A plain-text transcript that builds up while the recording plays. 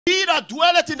He that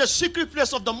dwelleth in the secret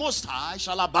place of the Most High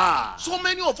shall abide. So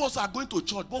many of us are going to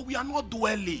church, but we are not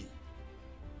dwelling.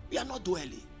 We are not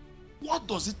dwelling. What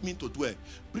does it mean to dwell?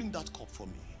 Bring that cup for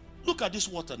me. Look at this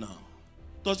water now.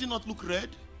 Does it not look red?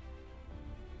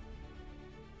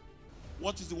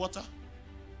 What is the water?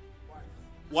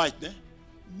 White. White, eh?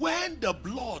 When the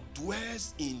blood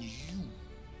dwells in you,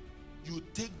 you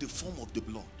take the form of the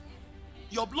blood.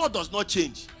 Your blood does not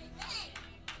change,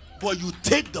 but you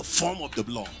take the form of the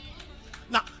blood.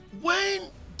 Now, when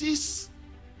this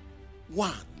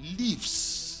one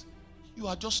leaves, you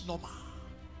are just normal.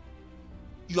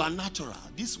 You are natural.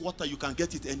 This water, you can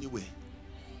get it anywhere.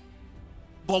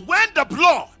 But when the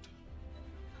blood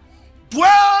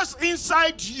dwells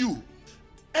inside you,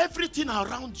 everything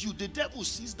around you, the devil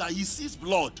sees that he sees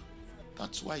blood.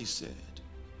 That's why he said,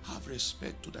 have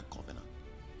respect to the covenant,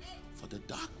 for the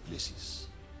dark places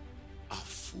are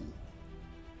full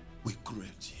with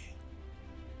cruelty.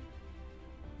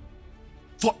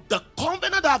 For the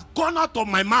covenant that have gone out of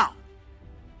my mouth,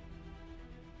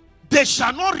 they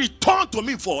shall not return to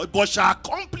me for it, but shall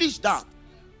accomplish that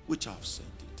which I have sent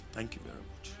it. Thank you very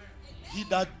much. He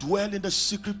that dwell in the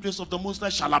secret place of the Most High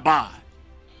shall abide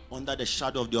under the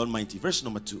shadow of the Almighty. Verse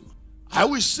number 2. I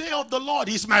will say of the Lord,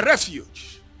 he is my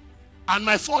refuge and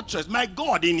my fortress, my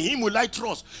God, in him will I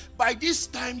trust. By this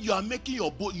time you are making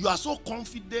your boast. You are so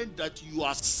confident that you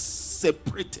are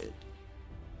separated.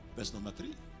 Verse number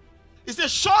 3. He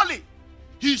says, surely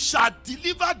he shall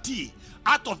deliver thee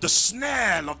out of the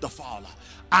snare of the fowler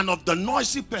and of the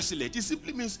noisy pestilence. It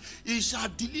simply means he shall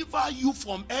deliver you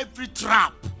from every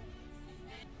trap.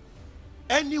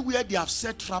 Anywhere they have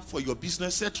set trap for your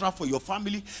business, set trap for your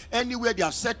family, anywhere they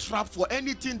have set trap for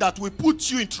anything that will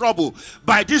put you in trouble,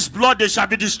 by this blood they shall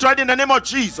be destroyed in the name of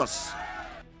Jesus.